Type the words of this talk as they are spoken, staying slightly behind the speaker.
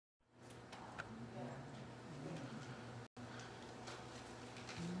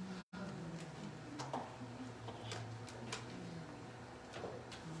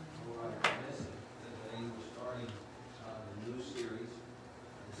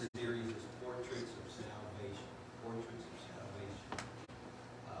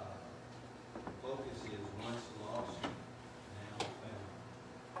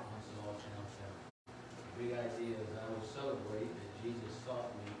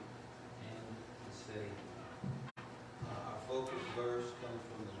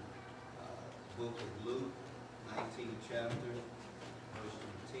chapter, verse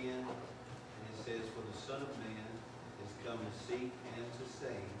 10, and it says, "For the Son of Man is come to seek and to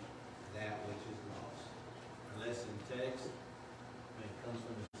save that which is lost." Our lesson text, and it comes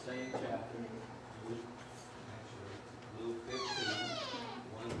from the same chapter, Luke 15,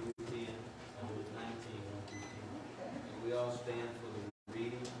 1 through 10, and Luke 19, 1 through 10. And we all stand for the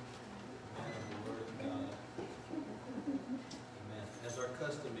reading of the Word of God. Amen. As our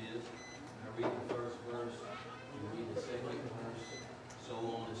custom is, I read the first verse, you read the second verse, so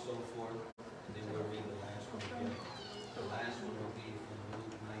on and so forth, and then we'll read the last one again. The last one will be from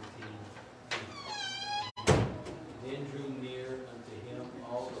Luke 19. Then drew near unto him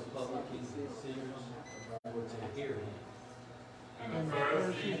all the publicans and sinners were to hear him. And the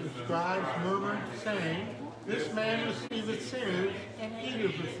Pharisees and scribes murmured, saying, This man receiveth sinners and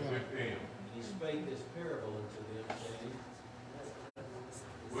eateth with them. And he spake this parable unto them, saying,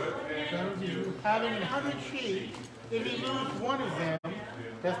 Some of you, having 100 sheep, if he lose one of them,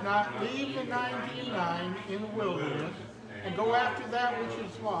 doth not leave the 99 in the wilderness, and go after that which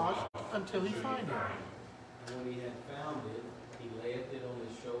is lost until he find it. And when he had found it, he layeth it on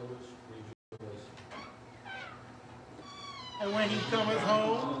his shoulders, rejoicing. And when he cometh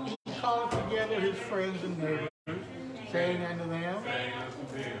home, he calleth together his friends and neighbors, saying unto them,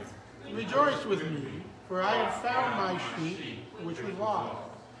 Rejoice with me, for I have found my sheep which was lost.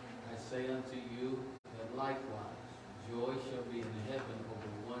 I say unto you that likewise joy shall be in heaven over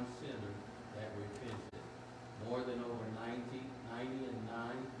one sinner that repenteth, more than over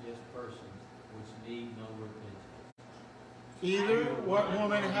 99 just persons which need no repentance. Either what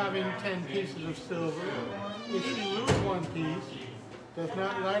woman having 10 pieces of silver, if she lose one piece, does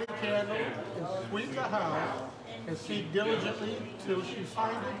not light a candle and sweep the house, and seek diligently till she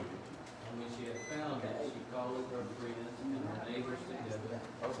find it? And when she had found it, she calleth her friends and her neighbors together,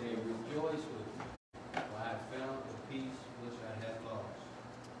 saying, Rejoice with me, for I have found the piece which I had lost.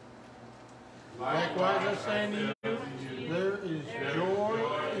 Likewise I say unto you, there is joy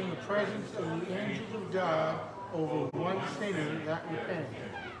in the presence of the angels of God over one sinner that repents.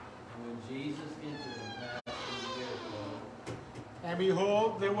 And when Jesus entered and passed through Jericho, And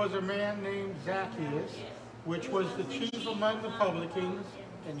behold, there was a man named Zacchaeus, which was the chief among the publicans,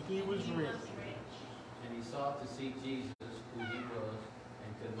 and he was rich. and he sought to see Jesus, who he was,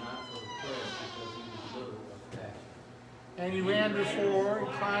 and could not for the press, because he was little of stature. And he ran before and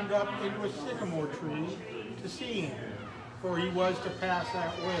climbed up into a sycamore tree to see him, for he was to pass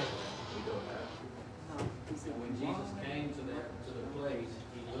that way. And when Jesus came to the place,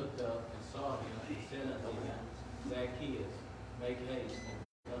 he looked up and saw him, and said unto him, Zacchaeus, make haste and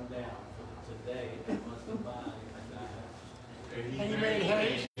come down, for today I must abide at thy house. And he made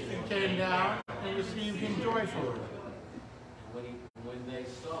haste and came down and received him joyfully. And when they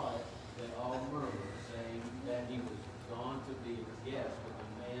saw it, they all murmured, saying that he was gone to be a guest with a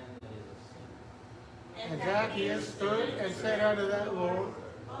man that is a sinner. And Zacchaeus stood and said unto that Lord,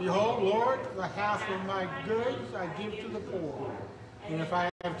 Behold, Lord, the half of my goods I give to the poor. And if I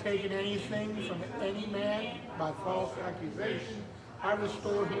have taken anything from any man by false accusation, I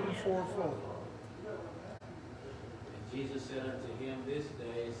restore him fourfold. And Jesus said unto him, This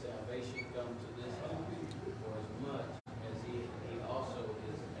day is salvation come to this house, for as much as he also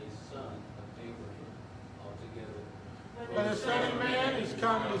is a son of Abraham altogether. For the Son of Man is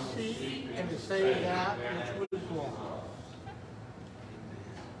come to seek and to save that which was lost.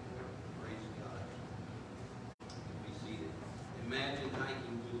 Praise God. Be seated. Imagine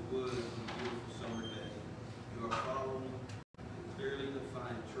hiking through the woods on a beautiful summer day. You are following a clearly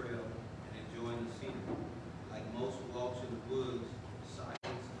defined trail and enjoying the scenery. Like most walks in the woods, the sights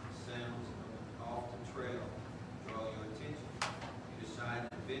and sounds off the trail draw your attention. You decide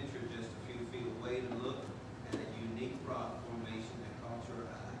to venture just a few feet away to look at a unique rock formation that caught your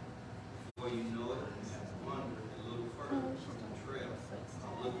eye. Before you know it, you have wandered a little further from the trail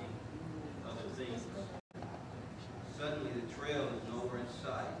while looking at other things. Suddenly the trail is nowhere in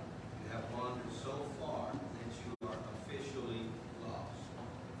sight. You have wandered so far that you are officially lost.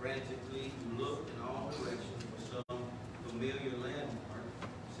 Frantically, you look in all directions for some familiar landmark.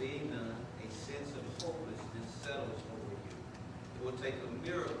 Seeing none, a sense of hopelessness settles over you. It will take a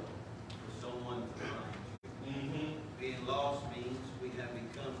miracle for someone to find you. Being lost means we have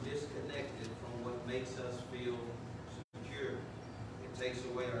become disconnected from what makes us feel secure. It takes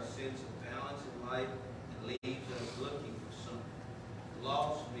away our sense of balance in life and leaves us looking for something.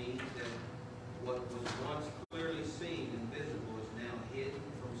 Lost means that what was once clearly seen and visible is now hidden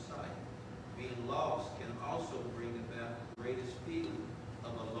from sight. Being lost can also bring about the greatest feeling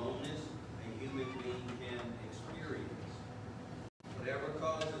of aloneness a human being can experience. Whatever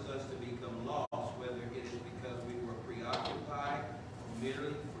causes us to become lost, whether it is because we were preoccupied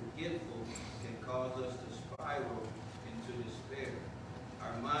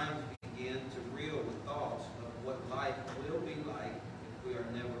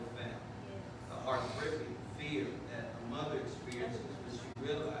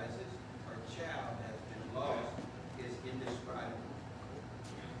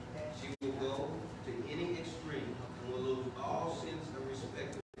She will go to any extreme and will lose all sense of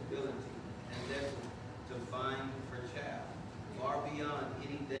respectability and effort to find her child. Far beyond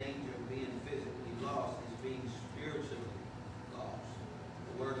any danger of being physically lost is being spiritually lost.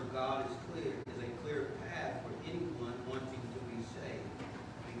 The Word of God is a clear path for anyone wanting to be saved.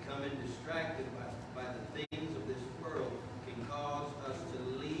 Becoming distracted by the things of this world can cause us to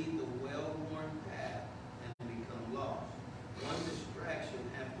leave the well-worn path and become lost. One distraction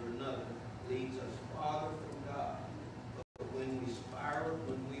after another leads us farther from God. But when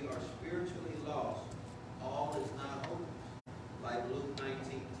we are spiritually lost, all is not hopeless. Like Luke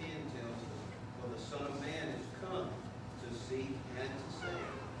 19:10 tells us, for the Son of Man is come to seek and to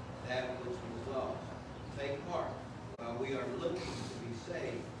save that which was lost. Take heart. While we are looking to be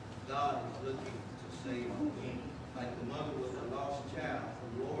saved, God is looking to save us. Like the mother with a lost child,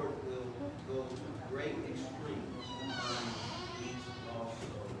 the Lord will go to great extremes to find each lost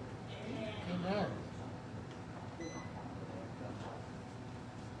soul. Amen.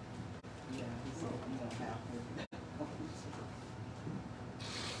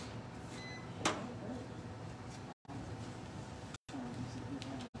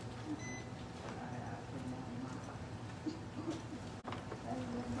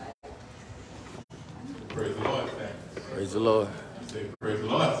 Praise the Lord, saints. Praise the Lord. Say, praise the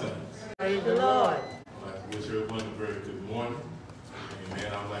Lord, saints. Praise the Lord. I'd like to wish everyone a very good morning.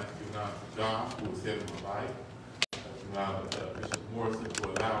 Amen. I'd like to give an honor to God, who is head of my life. I'd like to allow Bishop Morrison for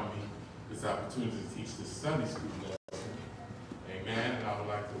allowing me this opportunity to teach this Sunday school lesson. Amen. And I would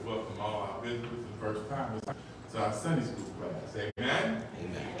like to welcome all our visitors the first time to our Sunday school class. Amen.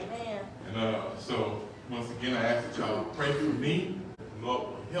 Amen. And so, once again, I ask that y'all pray for me. The Lord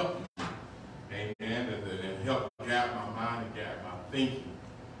will help me. Amen. And help guide my mind and guide my thinking.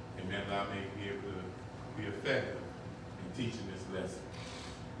 Amen. That I may be able to be effective in teaching this lesson.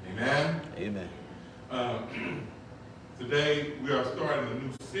 Amen. Amen. Today we are starting a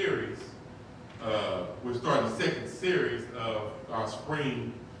new series. We're starting the second series of our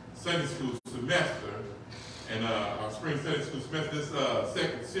spring Sunday school semester. And our spring Sunday school semester, this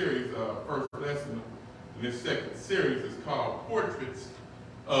second series, first lesson in this second series is called Portraits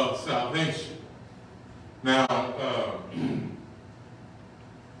of Salvation. Now,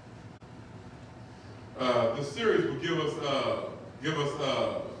 this series will give us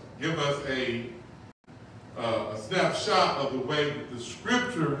a snapshot of the way that the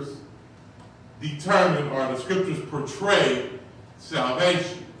scriptures determine or the scriptures portray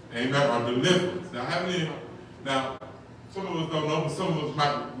salvation, amen, or deliverance. Now, some of us don't know, but some of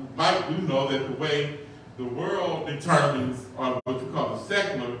us might do know that the way the world determines, or what you call the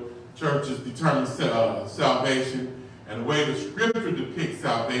secular churches determine salvation, and the way the scripture depicts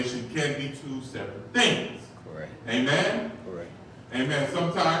salvation can be two separate things. Correct. Amen? Correct. Amen.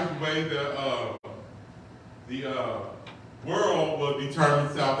 Sometimes the way the world will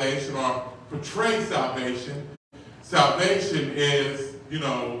determine salvation or portray salvation, salvation is,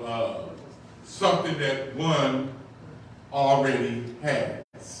 something that one already has.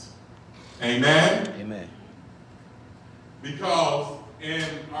 Amen? Amen. Because in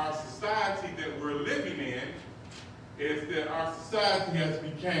our society that we're living in, is that our society has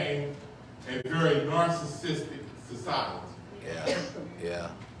become a very narcissistic society. Yeah. Yeah.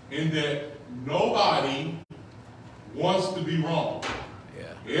 In that nobody wants to be wrong.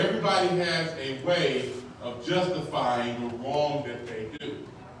 Yeah. Everybody has a way of justifying the wrong that they do.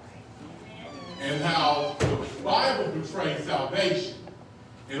 And how the Bible portrays salvation.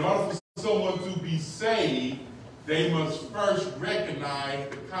 In order for someone to be saved, they must first recognize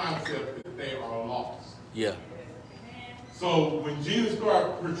the concept that they are lost. Yeah. So when Jesus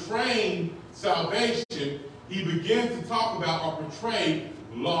started portraying salvation, he began to talk about or portray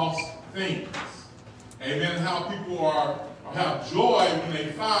lost things. Amen. How people have joy when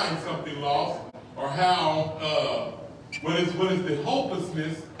they find something lost, or how what is the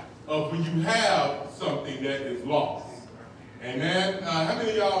hopelessness of when you have something that is lost. Amen. How many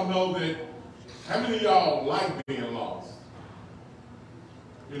of y'all know that? How many of y'all like being lost?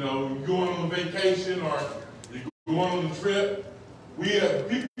 You know, you're going on a vacation or you're going on a trip.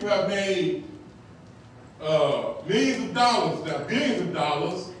 People have made millions of dollars, now billions of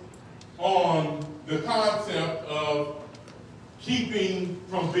dollars, on the concept of keeping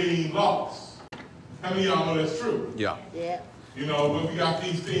from being lost. How many of y'all know that's true? Yeah. Yeah. You know, we got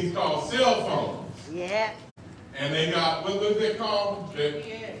these things called cell phones. Yeah. And they got, what is it called?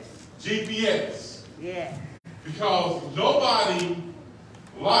 GPS. Yeah. Because nobody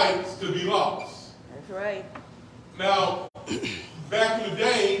likes to be lost. That's right. Now, back in the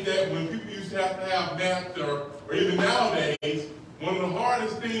day, that when people used to have maps or or even nowadays, one of the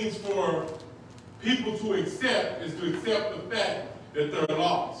hardest things for people to accept is to accept the fact that they're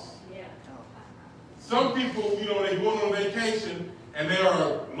lost. Yeah. Some people, you know, they go on vacation and they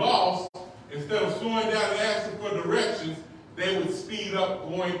are lost. Instead of slowing down and asking for directions, they would speed up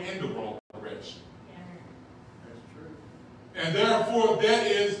going in the wrong direction. That's true. And therefore, that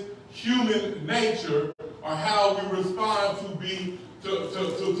is human nature, or how we respond to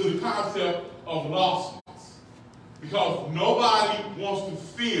the concept of lostness. Because nobody wants to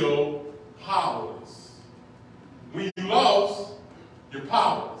feel powerless. When you're lost, you're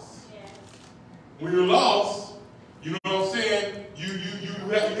powerless. When you're lost, you know what I'm saying? You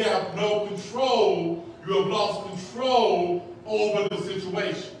have no control. You have lost control over the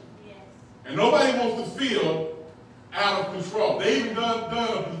situation. Yes. And nobody wants to feel out of control. They even done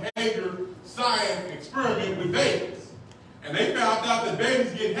a behavior science experiment with babies. And they found out that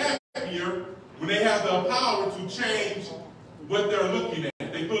babies get happier when they have the power to change what they're looking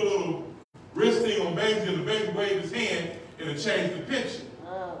at. They put a little wrist thing on babies and the baby waved his hand and it changed the picture.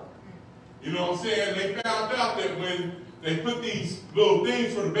 Oh. You know what I'm saying? They found out that when they put these little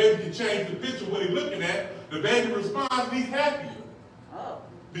things for the baby to change the picture of what he's looking at, the baby responds and he's happier. Oh.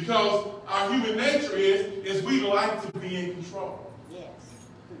 Because our human nature is we like to be in control. Yes.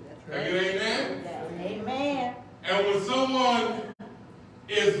 Can I get an amen? Amen. And when someone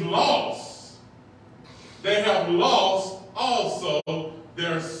is lost, they have lost also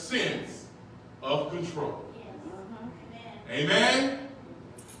their sense of control. Amen?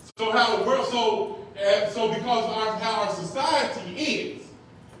 So how the world, so because how our society is,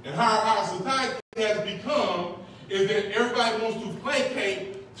 and how our society has become, is that everybody wants to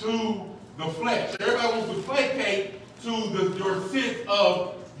placate to the flesh. Everybody wants to placate to your sense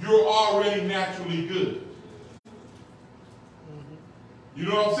of you're already naturally good. You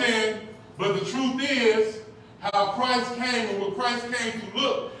know what I'm saying? But the truth is, how Christ came and what Christ came to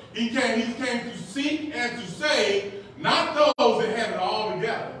look, he came to seek and to save, not those that had it all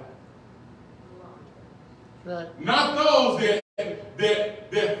together. Right. Not those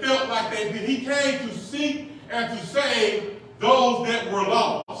that felt like they did. He came to seek and to save those that were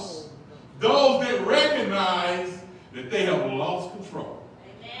lost. Those that recognize that they have lost control.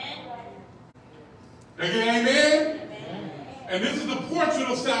 Again, amen? And this is the portrait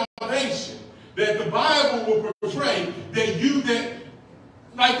of salvation that the Bible will portray.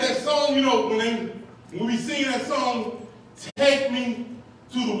 Like that song, you know, when we sing that song, "Take Me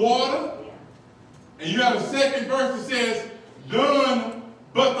to the Water," and you have a second verse that says, "None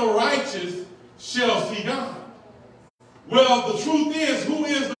but the righteous shall see God." Well, the truth is, who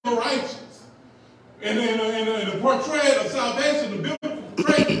is the righteous? And in the portrait of salvation, the biblical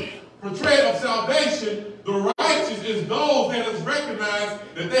portrait of salvation, the righteous is those that has recognized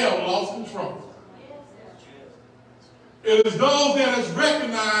that they have lost control. It is those that has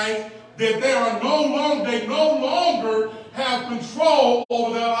recognized that they no longer have control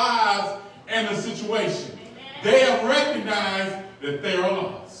over their lives and the situation. They have recognized that they are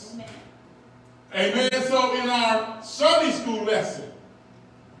lost. Amen. So in our Sunday school lesson,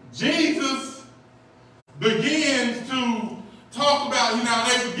 Jesus begins to talk about,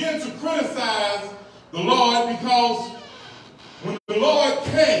 they begin to criticize the Lord because when the Lord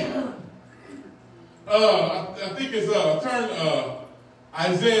came, I think it's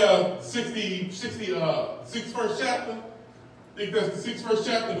Isaiah 61st chapter. I think that's the 61st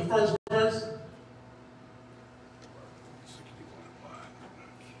chapter, the first verse.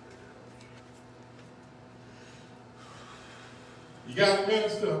 You got it,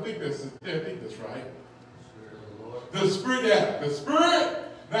 minister? I think that's right. The Spirit.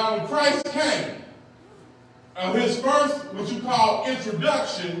 Now, when Christ came, his first, what you call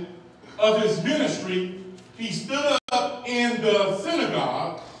introduction of his ministry, he stood up in the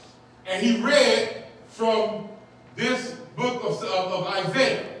synagogue and he read from this book of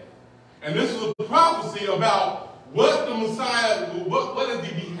Isaiah. And this was a prophecy about what the Messiah, what is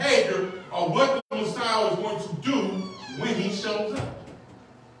the behavior or what the Messiah is going to do when he shows up.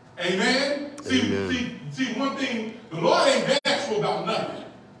 Amen? Amen. See, one thing, the Lord ain't bashful about nothing.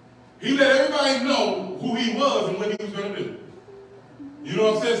 He let everybody know who he was and what he was going to do. You know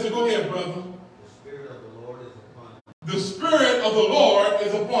what I'm saying? So go ahead, brother. The Spirit of the Lord is upon me. The Spirit of the Lord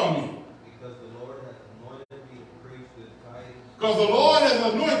is upon me. Because the Lord has anointed me to preach good tidings. Because the Lord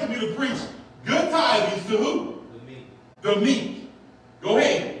has anointed me to preach good tidings to who? The meek. The meek. Go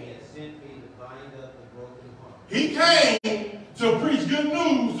ahead. He has sent me to bind up the broken heart. He came to preach good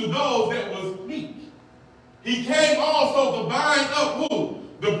news to those that was meek. He came also to bind up who?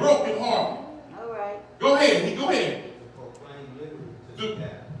 The broken heart. All right. Go ahead. Go ahead. To proclaim liberty to the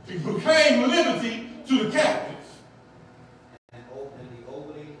captives. To proclaim liberty to the captives.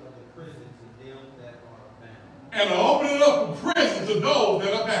 and opening up a prison to those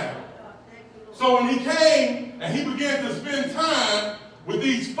that are bound. So when he came and he began to spend time with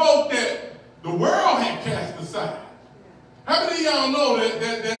these folk that the world had cast aside. How many of y'all know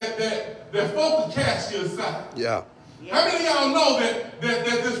that folk will cast you aside? Yeah. How many of y'all know that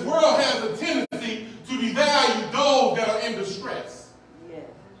this world has a tendency to devalue those that are in distress? Yes.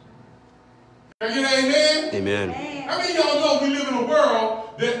 Can I get an amen? Amen. How many of y'all know we live in a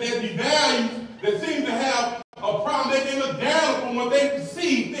world that devalues, that seems to have a problem? They look down upon when they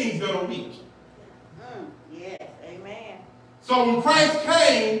perceive things that are weak. Yes. Amen. So when Christ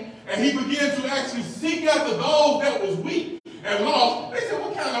came and he began to actually seek after those that was weak and lost, they said,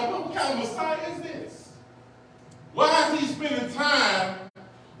 what kind of Messiah is this? Why is he spending time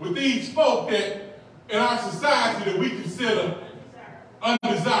with these folk that in our society that we consider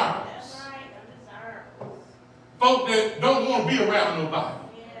undesirables? That's right, undesirables. Folk that don't want to be around nobody.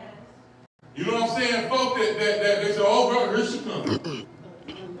 Yes. You know what I'm saying? Folk that they say, oh, bro, here she comes.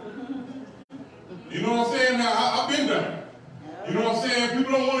 You know what I'm saying? Now, I've been there. You know what I'm saying?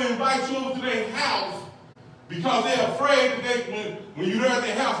 People don't want to invite you over to their house because they're afraid that when you're there at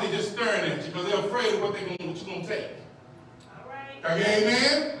their house, they're just staring at you because they're afraid of what you're going to take. All right. Okay,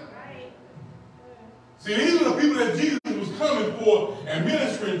 amen? All right. See, these are the people that Jesus was coming for and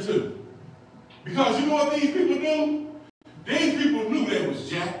ministering to. Because you know what these people knew? These people knew they was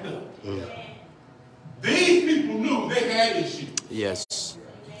jacked up. These people knew they had issues. Yes.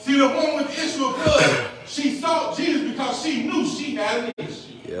 See, the woman with the issue of blood, she sought Jesus because she knew she had an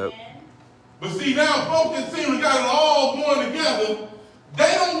issue. Yep. But see, now folks that seem to got it all going together,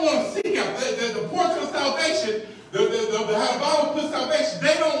 they don't want to seek out the portion of salvation, how the Bible puts salvation,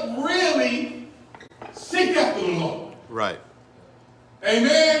 they don't really seek after the Lord. Right.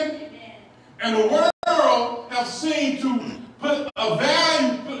 Amen? And the world have seemed to put a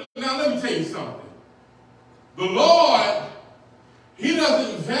value. Now let me tell you something. The Lord, he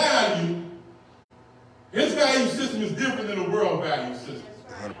doesn't value, his value system is different than the world value system.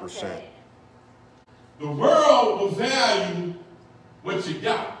 100%. The world will value what you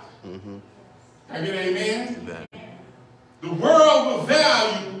got. Mm-hmm. Can I get an amen? Amen. The world will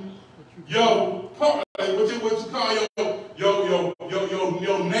value your what you call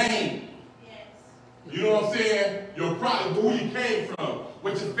your name. You know what I'm saying? Your product, who you came from,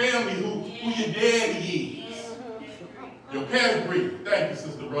 what your family, who your daddy is. Your pedigree. Thank you,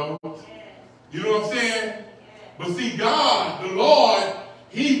 Sister Rhodes. You know what I'm saying? But see, God, the Lord,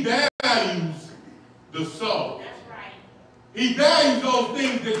 he values the soul. That's right. He values those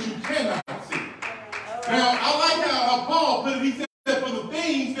things that you cannot see. Now, I like how Paul put it. He said, for the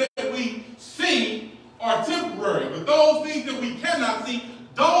things that we see are temporary, but those things that we cannot see,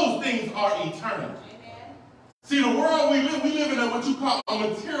 those things are eternal. Amen. See, the world we live in what you call a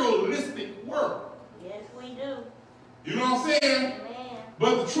materialistic world. Yes, we do. You know what I'm saying? Amen.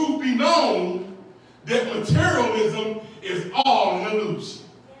 But the truth be known that materialism is all an illusion.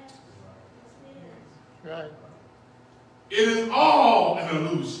 Yes. Right. It is all an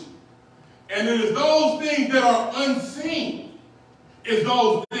illusion. And it is those things that are unseen, is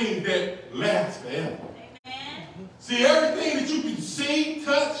those things that last forever. Amen. See, everything that you can see,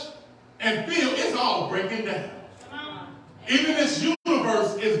 touch, and feel, it's all breaking down. Come on. Even this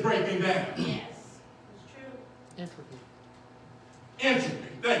universe is breaking down. Yes. It's true. Entropy. Entropy.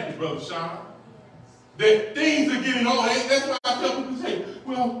 Thank you, Brother Sean. That things are getting old. That's why I tell people say,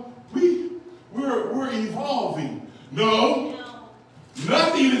 well, we're evolving. No, No.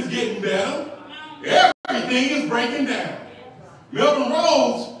 nothing is getting better. Come on. Everything is breaking down. Melvin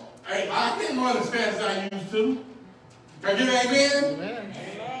Rhodes, I can't run as fast as I used to. Can I get an amen? Amen.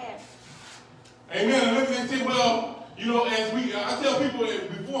 Amen. Amen. And look at that say, well, you know, I tell people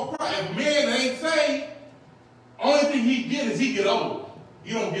before Christ, if a man ain't saved, only thing he get is he get old.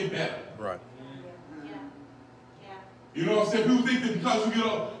 He don't get better. Right. Yeah. Yeah. You know what I'm saying? People think that because you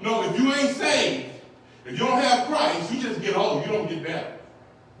get old. No, if you ain't saved, if you don't have Christ, you just get old. You don't get better.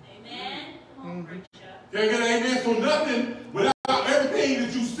 Amen. Come on, preacher. Can I get an amen? So nothing without everything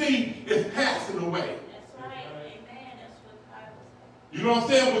that you see is passing away. That's right. Amen. That's what the Bible says. You know what I'm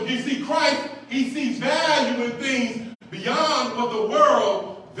saying? But you see, Christ, he sees value in things beyond what the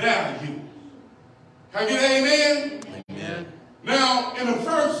world values. Can I get an amen? Amen. Now, in the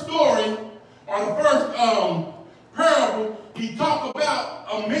first story, or the first parable, he talked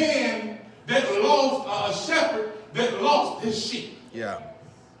about a man that lost, a shepherd that lost his sheep. Yeah.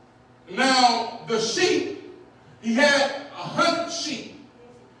 Now, the sheep, he had 100 sheep.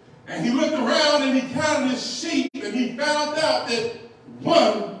 And he looked around and he counted his sheep and he found out that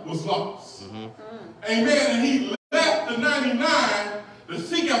one was lost. Mm-hmm. Amen. And he left the 99 to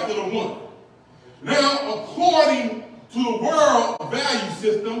seek after the one. Now, according to the world value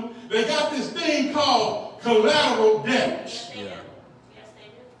system, they got this thing called collateral damage. Yes, they do. Yes,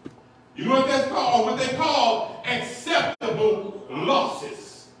 they do. You know what that's called? What they call acceptable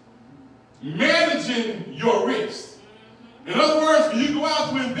losses. Managing your risk. In other words, when you go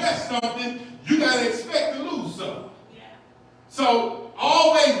out to invest something, you got to expect to lose some. Yeah. So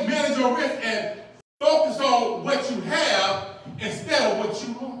always manage your risk and focus on what you have instead of what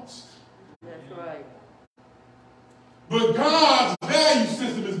you lost. That's right. But God's value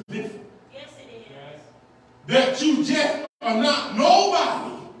system is different. Yes, it is. That you just are not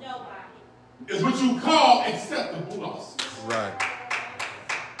nobody Nobody. is what you call acceptable losses. Right.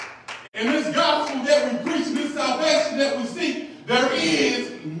 In this gospel that we preach, in this salvation that we seek, there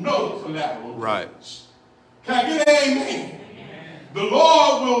is no collateral. Right. Can I get an amen? The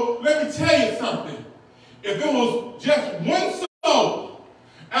Lord will, let me tell you something. If it was just one soul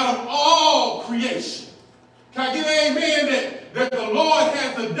out of all creation, can I get an amen that the Lord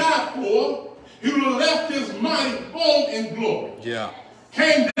had to die for, he would have left his mighty home in glory. Yeah.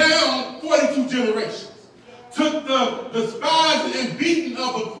 Came down 42 generations. Took the despised and beaten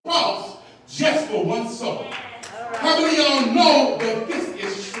of the cross just for one soul. How many of y'all know that this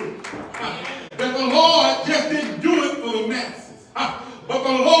is true? That the Lord just didn't do it for the masses. But the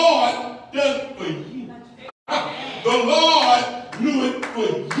Lord does it for you. The Lord knew it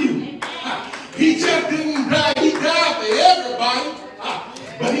for you. He just didn't die. He died for everybody.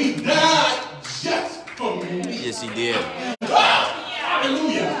 But he died just for me. Yes, he did.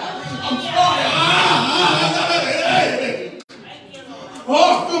 Hallelujah. I'm sorry.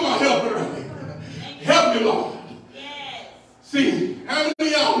 Oh, feel my help early. Help me, Lord. Yes. See, how many of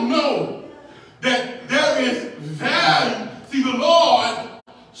y'all know that there is value? See, the Lord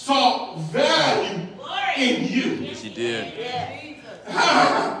saw value in you. Yes, he did.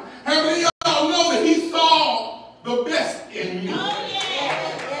 How many of y'all know that he saw the best in you? Oh,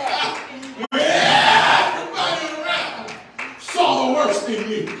 yes. When everybody around saw the worst in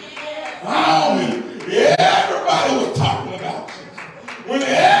you. Everybody was talking about you. When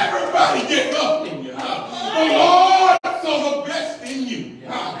everybody gave up in you, the Lord saw the best in you.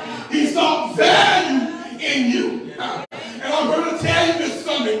 He saw value in you. And I'm going to tell you this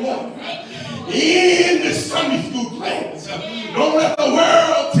Sunday morning, in this Sunday school class, don't let the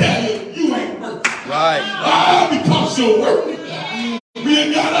world tell you you ain't worth it. Right. Because you're worth it.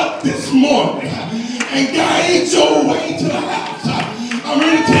 We got up this morning and guided your way to the house. I'm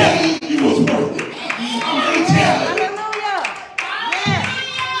going to tell you you was worth it. I'm going to tell you. Hallelujah. Yes.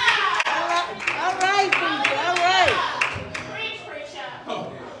 All right, people. All right. Preach, preacher.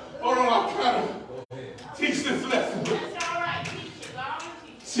 Hold on, I'm trying to teach this lesson. That's all right. Teach it. Go on and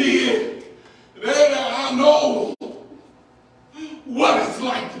teach it. See, I know what it's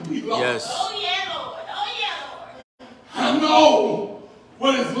like to be lost. Yes. Oh, yeah, Lord. Oh, yeah, Lord. I know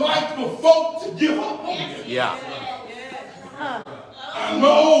what it's like for folk to give up on you. Yeah. I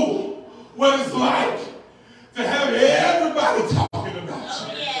know what it's like to have everybody talking about you.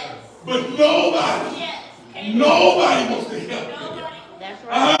 Oh, yes. But nobody wants to help you. That's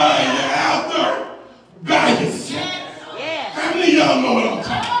right. You're out there by yourself. Yes. How many of y'all know what I'm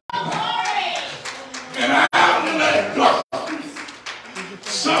talking about? And out in that darkness,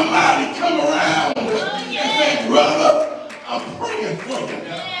 somebody come around and say, brother, I'm praying for you.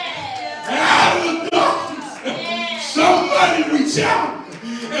 And out of the darkness, somebody reach out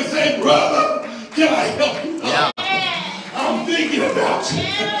and say, brother, can I help you? Yeah. I'm thinking about you.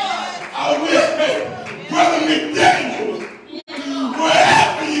 I wish, Brother McDaniel,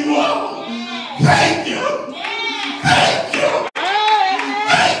 wherever you are, thank you. Thank you.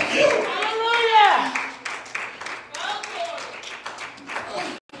 Thank you. Hallelujah.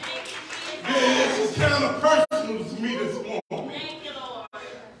 This is kind of personal to me this morning. Thank you, Lord.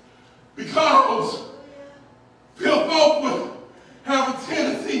 Because folk would have a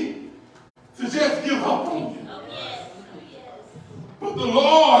tendency to just give up on you. Oh, yes. Oh, yes. But the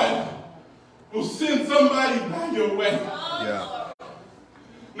Lord will send somebody by your way. Oh, Yeah. Lord.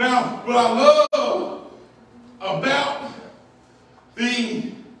 Now, what I love about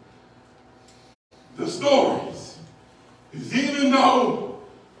the stories is even though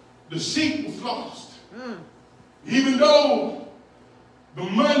the sheep was lost, even though the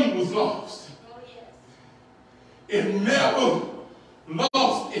money was lost, Oh, yes. it never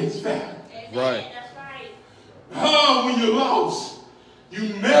lost its value. Amen. Right. That's right. When you're lost,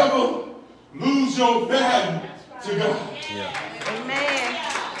 you never lose your value to God. Yeah. Amen.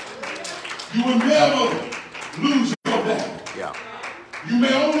 You will never lose your value. Yeah. You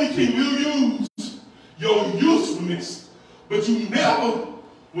may only keep use your usefulness, but you never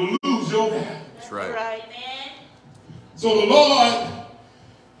will lose your value. That's That's right. All right. Amen. So the Lord,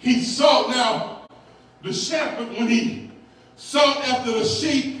 he sought now the shepherd when he sought after the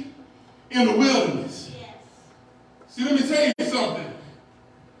sheep in the wilderness. Yes. See, let me tell you something.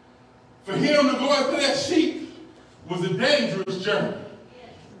 For him to go after that sheep was a dangerous journey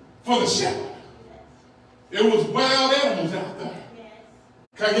for the shepherd. It was wild animals out there.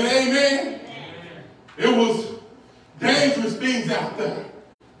 Can I get an amen? It was dangerous things out there.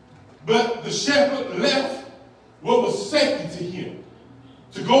 But the shepherd left what was sacred to him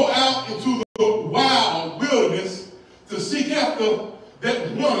to go out into the wild wilderness to seek after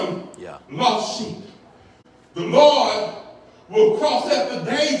that one lost sheep. The Lord will cross after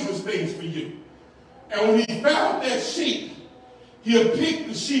dangerous things for you. And when he found that sheep, he'll pick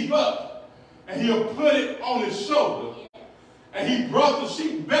the sheep up and he'll put it on his shoulder. And he brought the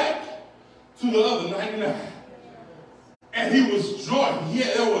sheep back to the other 99. And he was joy.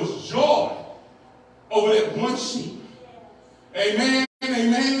 Yeah, there was joy over that one sheep. Amen.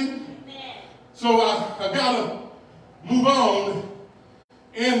 Amen. So I got to move on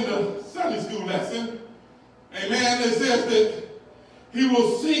in the Sunday school lesson. Amen. It says that he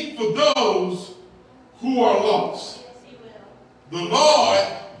will seek for those who are lost. Yes, he will. The Lord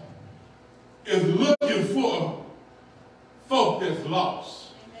is looking for folk that's lost.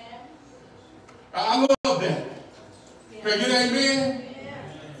 Amen. I love that. Can I get an amen?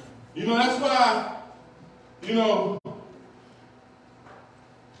 You know, that's why, you know,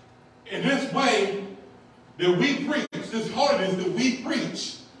 in this way that we preach, this holiness that we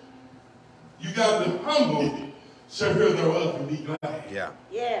preach, you got the humble shall hear thereof and be glad. Yeah.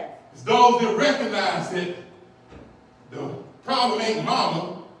 Yeah. It's those that recognize that the problem ain't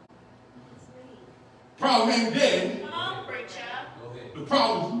mama, problem ain't daddy, Come on, preacher. the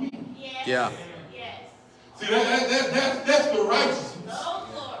problem is me. Yes. Yeah. Yes. See, that's the righteousness. Oh,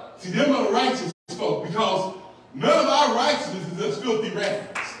 glory. See, them are the righteous folk, because none of our righteousness is as filthy rags.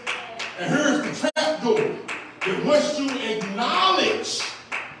 And here's the trap door, that once you acknowledge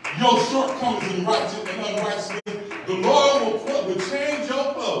your shortcomings in righteousness and unrighteousness, the Lord will change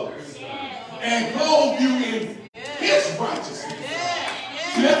your clothes and clothe you in his righteousness.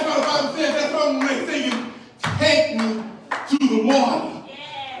 See, that's what the Bible says. That's why when they're singing, take me to the water.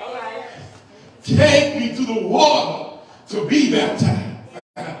 Take me to the water to be baptized.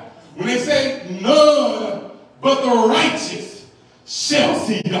 When they say none but the righteous shall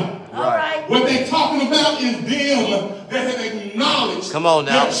see God. Right. What they're talking about is them that have acknowledged Come on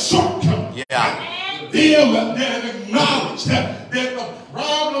now. their shortcomings. Yeah. Them that have acknowledged that the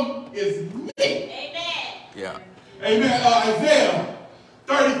problem is me. Amen. Yeah. Amen. Isaiah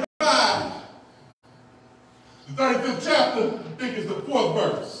 35, the 35th chapter, I think it's the 4th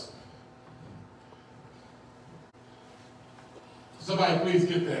verse. Somebody please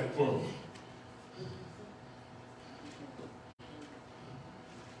get that for me.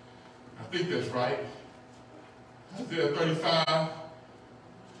 I think that's right. Isaiah 35.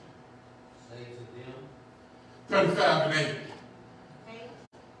 35 and 8.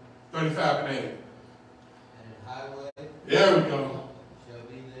 35 and 8. And a highway There we go. shall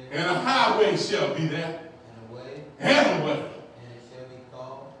be there, And a highway shall be there. and a way, And a way. and it shall be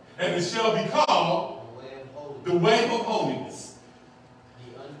called And it shall be called the way of holiness. the way of holiness.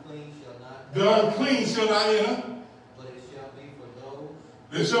 The unclean shall not, The unclean shall not enter. but it shall be for those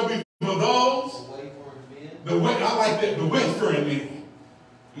There shall be for those, who wait for men. the way, I like that, the wayfaring man.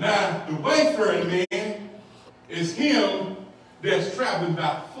 Now, the wayfaring man is him that's traveling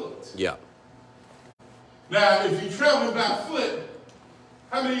by foot. Yeah. Now, if you're traveling by foot,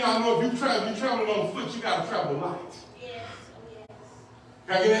 how many of y'all know if you're traveling on foot, you got to travel light? Yes. Oh, yes.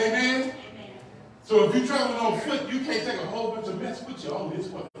 Can I get an amen? Amen. So if you're traveling on foot, you can't take a whole bunch of mess with you on this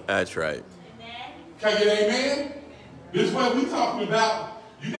way. That's right. Amen. Can I get an amen? This way we're talking about,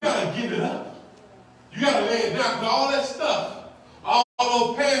 you got to give it up. You got to lay it down, because all that stuff, all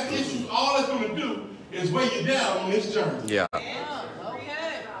those past issues, all it's going to do is weigh you down on this journey. Yeah.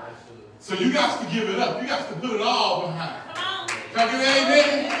 So you got to give it up. You got to put it all behind. Come on. Can I get an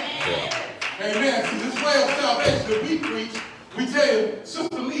amen? Amen. Amen. See, this way of salvation that we preach, we tell you,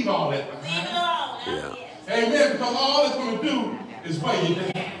 sister, leave all that Leave it behind. alone. Yeah. Yes. Amen. Because all it's going to do is weigh you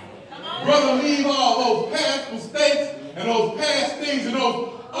down. Come on. Brother, leave all those past mistakes and those past things and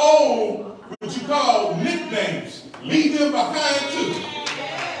those old, what you call nicknames. Leave them behind too.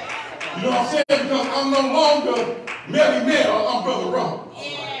 You know what I'm saying? Because I'm no longer Melly Mel, I'm Brother Rhodes.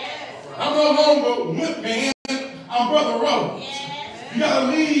 I'm no longer Whipman, I'm Brother Rhodes. You gotta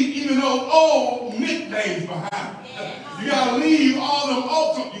leave even those old nicknames behind. You gotta leave all them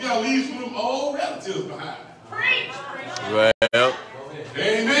old, you gotta leave some of them old relatives behind. Preach. Well.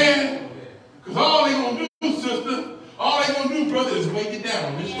 Amen. Because they gonna do, sister, all they gonna do, brother, is weigh you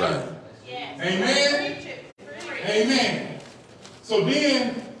down on this journey. Yes. Amen. Preach it. Preach it. Amen. So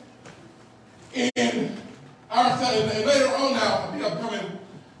then, in our study, and later on now, I think I'm coming,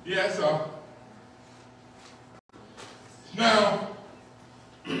 yes, now,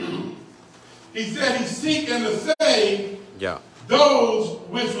 he said he seek and to save those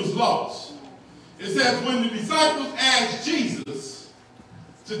which was lost. It says, when the disciples asked Jesus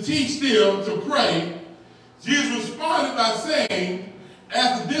to teach them to pray, Jesus responded by saying,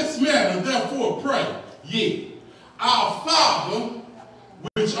 after this manner, therefore pray ye, our Father,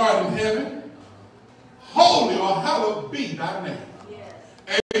 which art in heaven, holy or hallowed be thy name.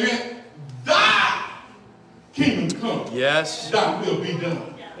 Yes. Amen. Thy kingdom come. Yes. Thy will be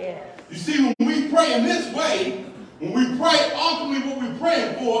done. Yes. You see, when we pray in this way, when we pray, ultimately what we're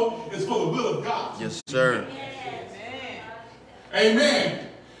praying for is for the will of God. Yes, sir. Amen.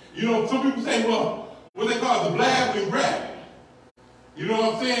 You know, some people say, well, what they call it, the blabbing rabbit. You know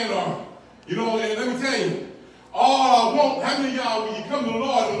what I'm saying? Or, you know, and let me tell you, all I want, how many of y'all, when you come to the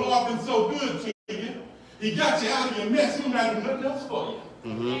Lord, the Lord been so good to you, he got you out of your mess, he don't have to do nothing else for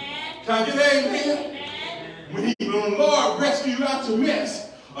you. Mm-hmm. Can I get an amen? When the Lord rescue you out your mess,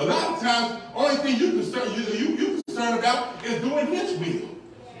 a lot of times, only thing you concerned about is doing his will.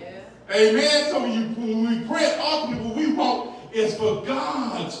 Yeah. Amen. So when we pray, ultimately what we want is for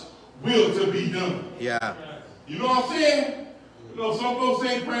God's will to be done. Yeah. You know what I'm saying? You know, some folks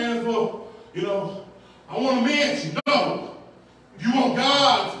say praying for, you know, I want a mansion. No. You want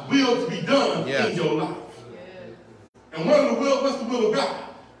God's will to be done in your life. Yeah. And what's the will of God?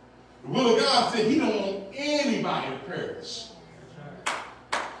 The will of God said he don't want anybody to perish.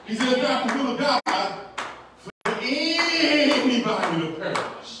 He said it's not the will of God for anybody to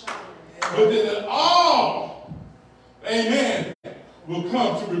perish. But that all, amen, will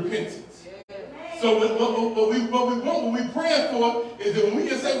come to repentance. So what we want, what we praying for is that when we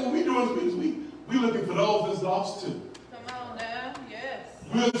can say what we doing is we looking for those that's lost too. Come on now. Yes.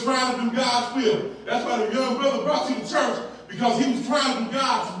 We're trying to do God's will. That's why the young brother brought you to church, because he was trying to do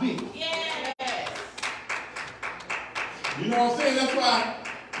God's will. Yes. You know what I'm saying? That's why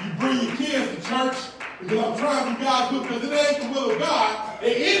you bring your kids to church, because I'm trying to do God's will, because it ain't the will of God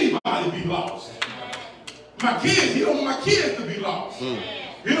that anybody be lost. My kids, he don't want my kids to be lost. He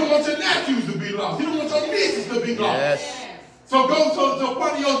don't want your nephews to be lost. He don't want your nieces to be lost. Yes. So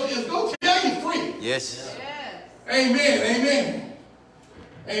part of yours is go tell your friends. Yes. Amen. Amen.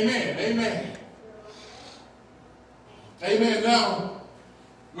 Amen. Amen. Amen.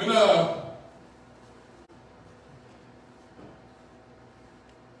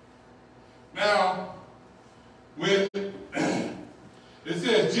 Now, when it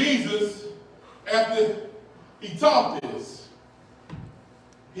says Jesus, after he taught this,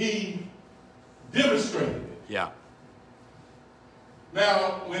 he demonstrated it. Yeah.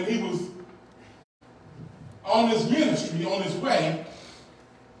 Now, when he was on his ministry, on his way,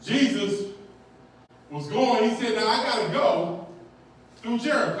 Jesus was going, he said, now I got to go through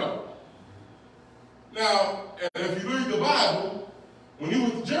Jericho. Now, if you read the Bible, when he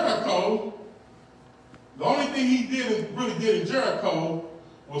was in Jericho, the only thing he really did in Jericho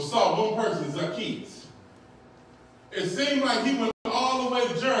was saw one person, Zacchaeus. It seemed like he went all the way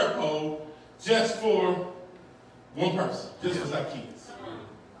to Jericho just for one person, just for Zacchaeus.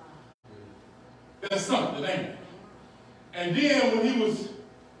 That's something, ain't it? And then when he was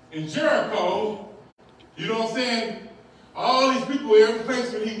in Jericho, you know what I'm saying? All these people, every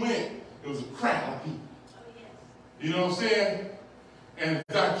place where he went, it was a crowd of people. You know what I'm saying? And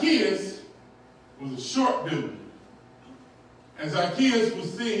Zacchaeus was a short dude. And Zacchaeus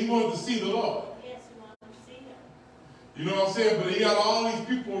was seeing, he wanted to see the Lord. Yes, we want to see him. You know what I'm saying? But he got all these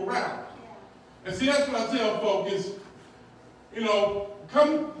people around. And see, that's what I tell folks is, you know,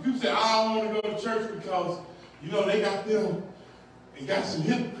 people say, I don't want to go to church because, you know, they got some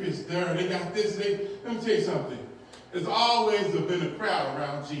hypocrites there, they got this, let me tell you something. There's always been a crowd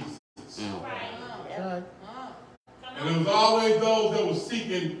around Jesus. Right. And there was always those that were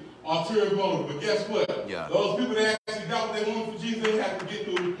seeking ulterior motive. But guess what? Yeah. Those people that actually got what they wanted for Jesus, they have to get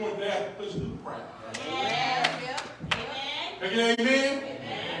to the point they have to push through the crowd. Yeah. Can you amen?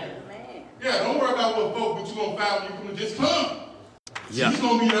 Yeah, don't worry about what folk, but you're going to find when you come. Just come. Yeah. He's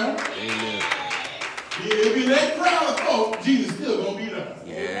going to be there. Amen. If you're that crowd of folk, Jesus still going to be there.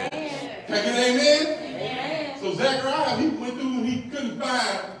 Yeah. Can I get amen? Amen. So Zechariah, he went through and he couldn't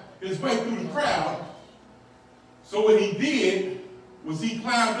find his way through the crowd. So what he did was he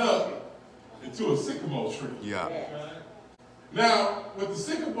climbed up into a sycamore tree. Yeah. Now, with the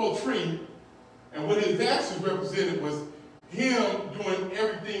sycamore tree, and what it actually represented was him doing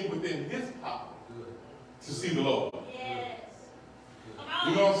everything within his power to see the Lord. Yes.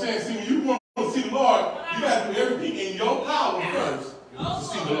 You know what I'm saying? See, when you want to see the Lord, you got to do everything in your power first to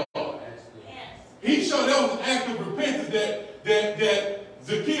see the Lord. Yes. He showed that was an act of repentance that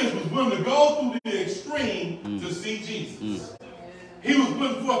Zacchaeus was willing to go through the extreme to see Jesus. He was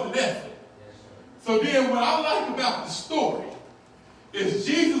putting forth an effort. So then what I like about the story is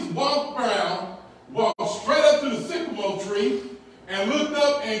Jesus walked straight up to the sycamore tree and looked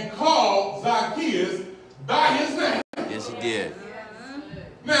up and called Zacchaeus by his name. Yes, he did.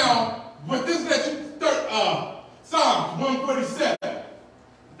 Now, what this let you Psalms 147. I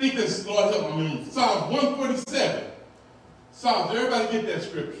think this Lord help my memory. Psalms 147. Psalms, everybody get that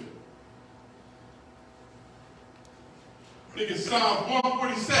scripture. I think it's Psalms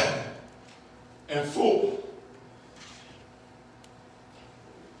 147 and 4.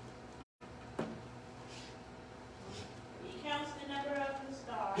 He counts the number of the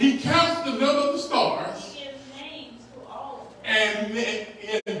stars. He counts the number of the stars. He gives names to all of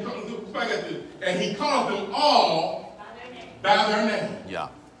them. And he called them all By their name. by their name. Yeah.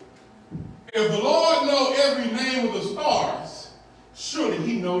 If the Lord know every name of the stars, surely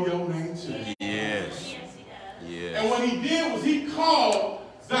he know your name too. Yes. Yes, he does. Yes. And what he did was he called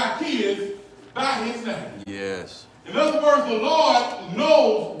Zacchaeus by his name. Yes. In other words, the Lord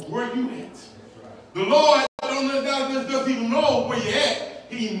knows where you at. The Lord doesn't even know where you're at.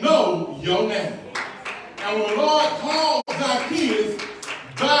 He knows your name. And when the Lord called Zacchaeus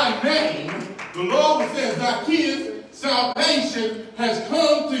by name, the Lord was saying, Zacchaeus, salvation has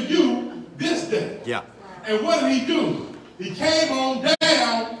come to you this day. Yeah. And what did he do? He came on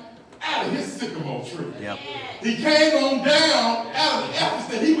down out of his sycamore tree. Yep. He came on down out of the efforts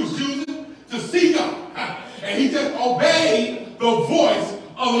that he was using to see God. And he just obeyed the voice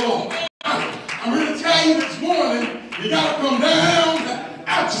of the Lord. I'm here to tell you this morning, you got to come down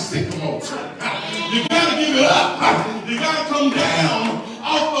out your sycamore tree. You got to give it up. You got to come down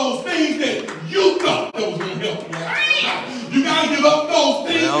off those things that you thought that was going to help you out. You got to give up those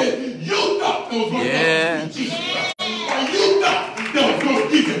things that you thought that was going to help you, Jesus. Or you thought that was going to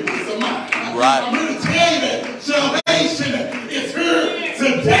give you peace of mind. Right. I'm here to tell you that salvation is here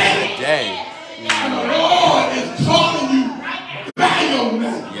today. Today. And the Lord is calling you by your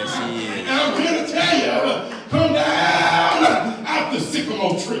name. Yes, he is. And I'm here to tell you, come down out the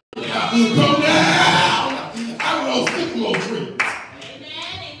sycamore tree. Come down out of those sycamore trees.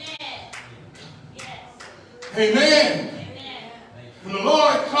 Amen. Yes. Amen. Amen. When the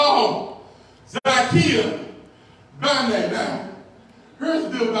Lord called Zacchaeus by name. Now, here's the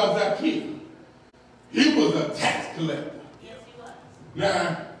deal about Zacchaeus. He was a tax collector. Yes, he was.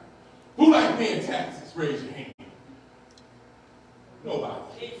 Now, who like paying taxes? Raise your hand.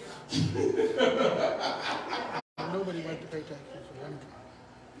 Nobody. Nobody likes to pay taxes. So I'm-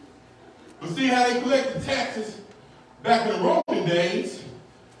 But see how they collected taxes back in the Roman days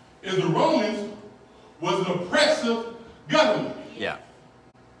is the Romans was an oppressive government. Yeah.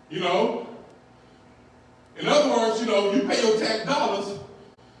 You know? In other words, you pay your tax dollars,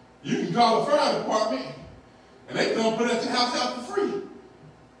 you can call the fire department, and they come put at your house out for free.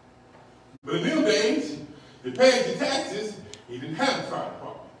 But in them days, you paid your taxes, you didn't have a fire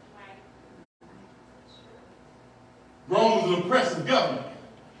department. Rome was an oppressive government.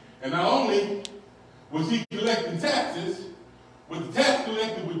 And not only was he collecting taxes, what the tax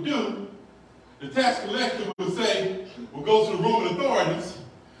collector would do, the tax collector would say, we'll go to the Roman authorities,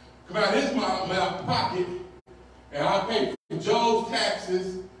 come out of his pocket, and I'll pay for Joe's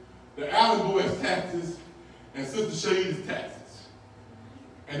taxes, the Allen boys' taxes, and Sister Shalee's taxes.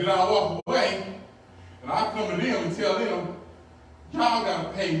 And then I'll walk away, and I'll come to them and tell them, y'all got to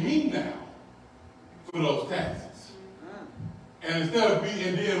pay me now for those taxes. And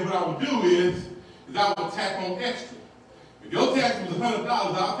then what I would do is I would tack on extra. If your tax was $100,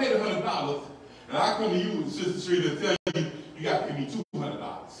 I'll pay the $100, and I'll come to you, Sister Street, and tell you, you got to pay me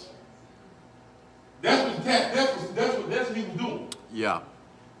 $200. That's what the tax. That's what he was doing. Yeah.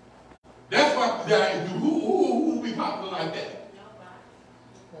 That's what guys do. Who would be popular like that?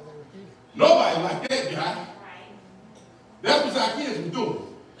 well, they were heated. Nobody like that guy. Right. That's what Zacchaeus was doing.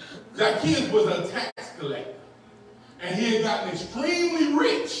 Zacchaeus was a tax collector. And he had gotten extremely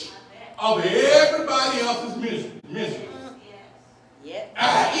rich of everybody else's misery. Yes. Yep.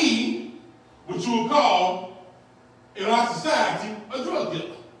 I.e., what you would call, in our society, a drug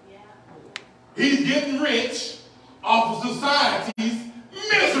dealer. Yeah. He's getting rich off of society's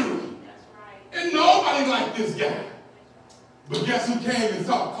misery. That's right. And nobody liked this guy. But guess who came and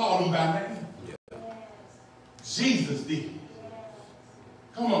called him by name? Yes. Jesus did.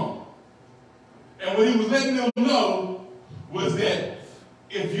 Come on. And when he was letting them know was that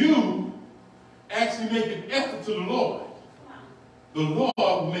if you actually make an effort to the Lord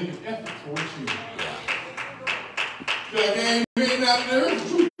will make an effort towards you. Like, amen, out there is the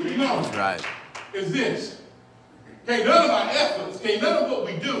truth, you know. Right. Is this. Okay, none of our efforts, okay, none of what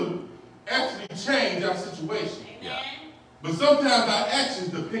we do actually change our situation. Yeah. But sometimes our actions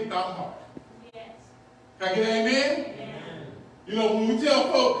depict our heart. Yes. Can I get an amen? Amen. You know, when we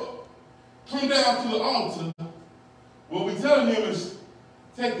tell folk, come down to the altar, what we're telling them is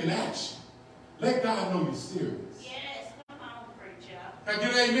take an action. Let God know you're serious. Yes. Come on, preacher. Can I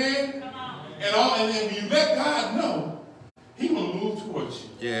get an amen? Come on. And then when you let God know, He will move towards you.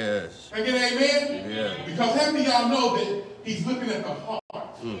 Yes. Can I get an amen? Yeah. Because how many of y'all know that He's looking at the heart?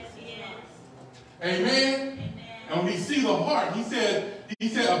 Yes, yes. Amen? Amen. And when He sees the heart, He said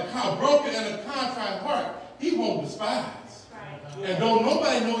a broken and a contrite heart, He won't despise. Right. And don't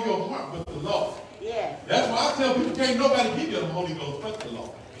nobody know your heart but the Lord. Yes. That's why I tell people, can't nobody give you the Holy Ghost but the Lord.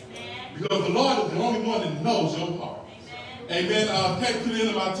 Amen. Because the Lord is the only one that knows your heart. Amen. Amen. Came to the end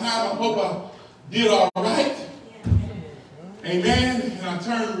of my time. I hope I did all right. Amen. And I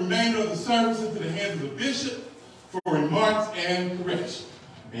turn the remainder of the service into the hands of the bishop for remarks and correction.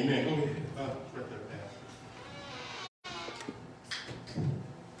 Amen. Go ahead. Right there, Pastor.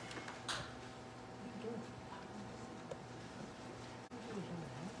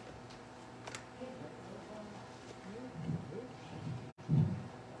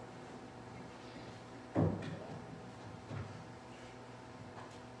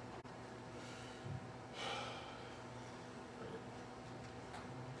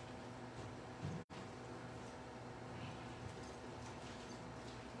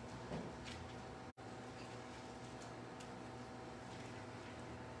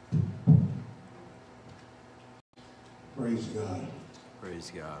 Praise God.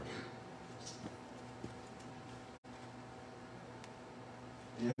 Praise God.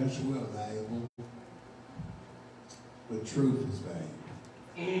 Yes, we're valuable, but truth is valuable.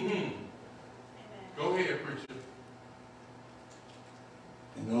 Mm-hmm. Go ahead, preacher.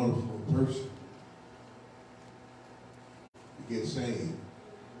 In order for a person to get saved,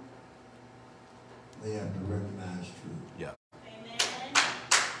 they have to recognize truth. Yeah. Amen.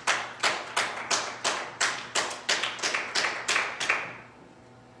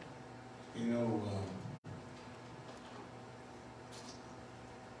 You know,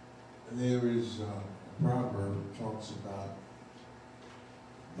 there is a proverb talks about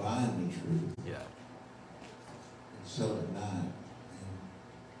buying the truth Yeah. and sell it not.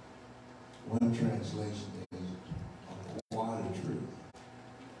 And one translation is acquire the truth.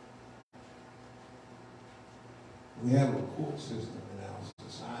 We have a court system in our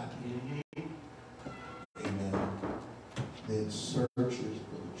society, amen, that searches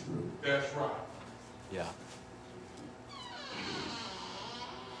for the truth. That's right. Yeah.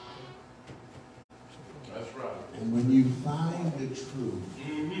 That's right. And when you find the truth,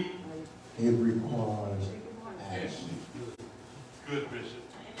 it requires action. Good, Bishop.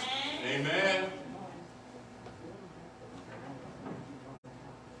 Amen. Amen.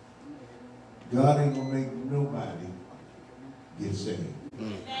 God ain't gonna make nobody get saved.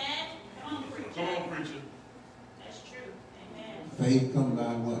 Amen. Come on, preacher. Come on, preacher. That's true. Amen. Faith come by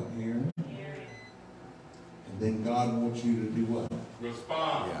what? Hearing. Hear it. And then God wants you to do what?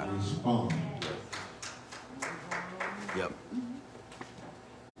 Respond. Yeah. Respond. Yep.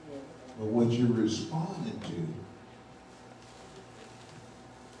 But what you're responding to,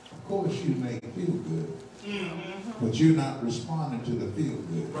 of course you may feel good, but you're not responding to the feel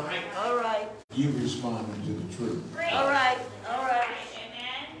good. Right. All right. You're responding to the truth. All right. All right.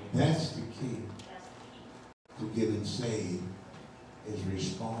 Amen. That's the key That's the key. to getting saved, is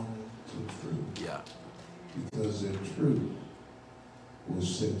responding to the truth. Yeah. Because the truth will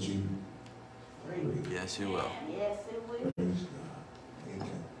set you free. Yes, you will. Yes, it will. Praise God.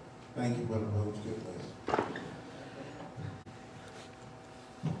 Amen. Thank you, Brother Rhodes. God bless.